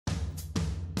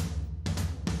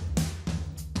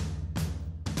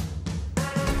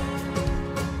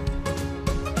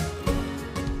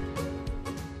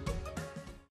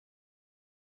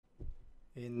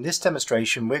In this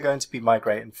demonstration, we're going to be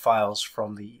migrating files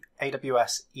from the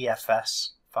AWS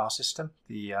EFS file system,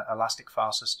 the Elastic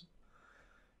file system,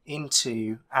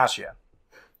 into Azure.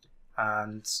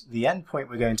 And the endpoint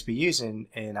we're going to be using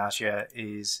in Azure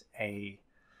is a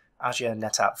Azure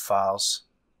NetApp Files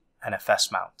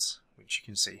NFS mount, which you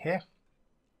can see here.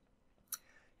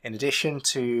 In addition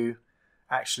to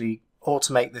actually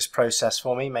automate this process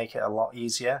for me, make it a lot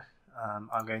easier,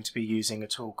 I'm going to be using a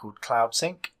tool called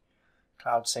CloudSync.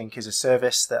 CloudSync is a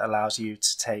service that allows you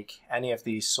to take any of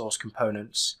these source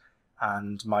components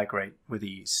and migrate with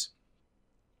ease.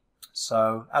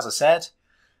 So, as I said,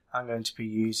 I'm going to be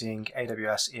using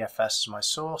AWS EFS as my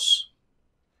source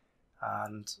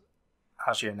and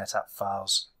Azure NetApp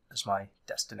Files as my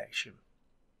destination.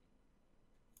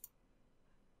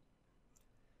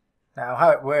 Now, how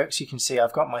it works, you can see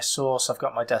I've got my source, I've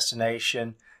got my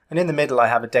destination, and in the middle I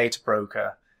have a data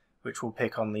broker, which we'll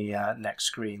pick on the next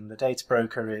screen. The data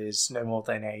broker is no more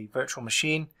than a virtual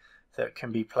machine that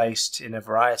can be placed in a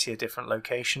variety of different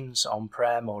locations,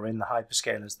 on-prem or in the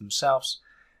hyperscalers themselves,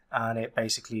 and it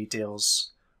basically deals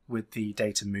with the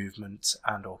data movement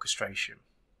and orchestration.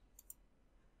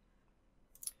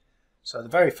 So the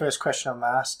very first question I'm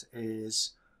asked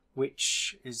is,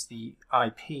 which is the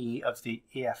IP of the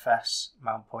EFS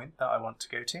mount point that I want to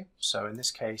go to? So in this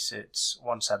case it's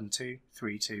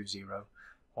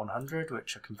 172.320.100,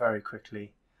 which I can very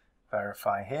quickly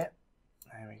verify here.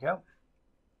 There we go.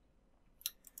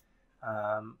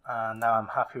 And now I'm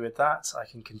happy with that, I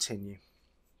can continue.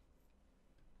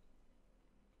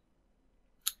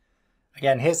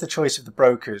 Again, here's the choice of the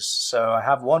brokers. So I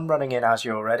have one running in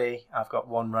Azure already, I've got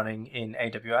one running in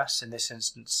AWS. In this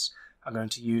instance, I'm going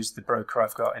to use the broker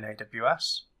I've got in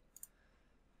AWS.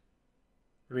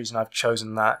 The reason I've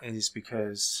chosen that is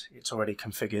because it's already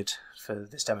configured for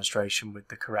this demonstration with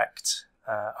the correct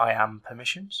IAM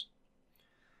permissions.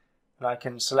 And I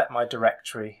can select my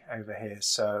directory over here.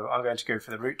 So I'm going to go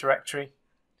for the root directory,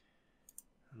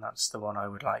 and that's the one I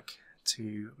would like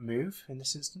to move in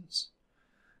this instance.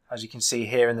 As you can see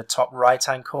here in the top right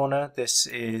hand corner, this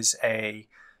is a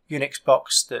Unix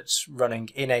box that's running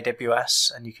in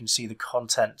AWS, and you can see the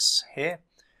contents here.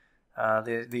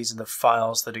 These are the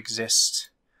files that exist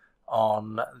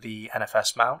on the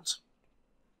NFS mount.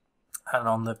 And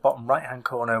on the bottom right hand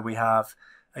corner we have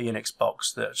a Unix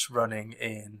box that's running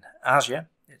in Azure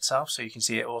itself, so you can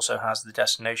see it also has the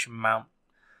destination mount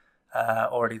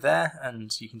already there,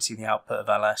 and you can see the output of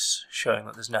ls showing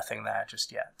that there's nothing there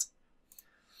just yet.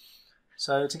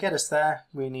 So to get us there,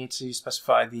 we need to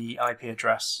specify the IP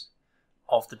address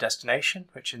of the destination,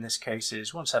 which in this case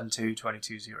is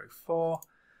 172.22.04.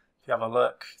 If you have a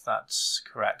look, that's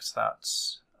correct.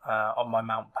 That's on my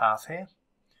mount path here.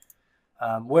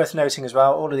 Worth noting as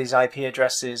well, all of these IP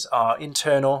addresses are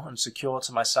internal and secure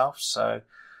to myself, so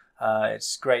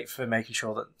it's great for making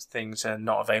sure that things are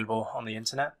not available on the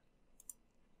internet.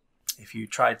 If you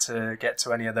tried to get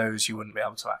to any of those, you wouldn't be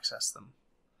able to access them.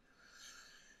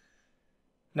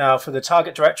 Now for the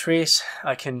target directories,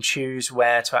 I can choose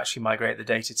where to actually migrate the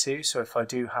data to. So if I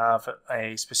do have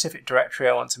a specific directory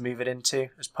I want to move it into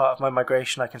as part of my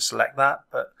migration, I can select that.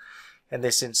 But in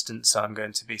this instance, I'm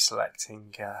going to be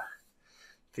selecting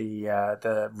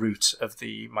the root of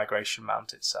the migration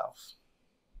mount itself.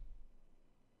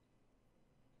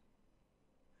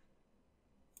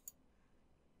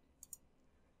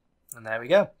 And there we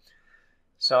go.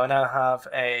 So I now have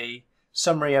a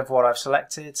summary of what I've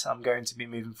selected. I'm going to be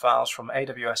moving files from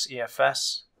AWS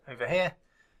EFS over here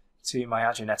to my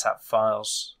Azure NetApp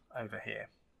Files over here.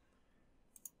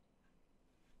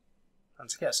 And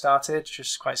to get started,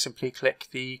 just quite simply click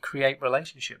the Create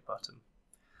Relationship button.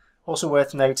 Also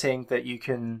worth noting that you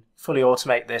can fully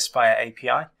automate this via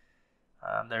API.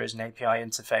 There is an API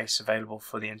interface available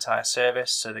for the entire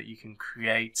service so that you can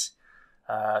create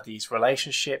these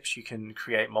relationships. You can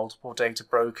create multiple data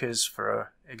brokers,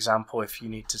 for example, if you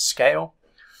need to scale.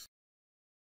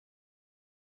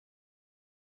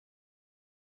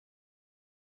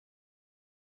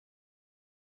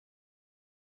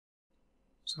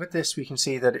 So with this, we can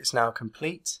see that it's now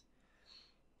complete.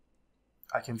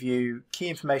 I can view key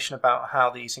information about how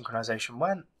the synchronization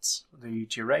went, the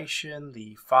duration,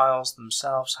 the files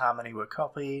themselves, how many were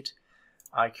copied.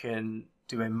 I can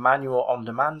do a manual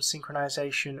on-demand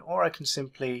synchronization, or I can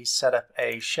simply set up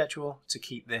a schedule to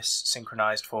keep this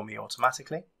synchronized for me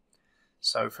automatically.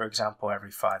 So for example,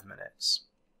 every 5 minutes.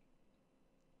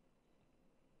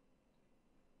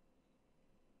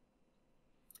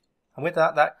 And with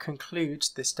that, that concludes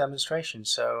this demonstration.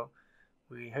 So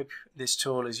we hope this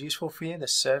tool is useful for you,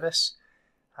 this service,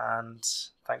 and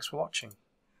thanks for watching.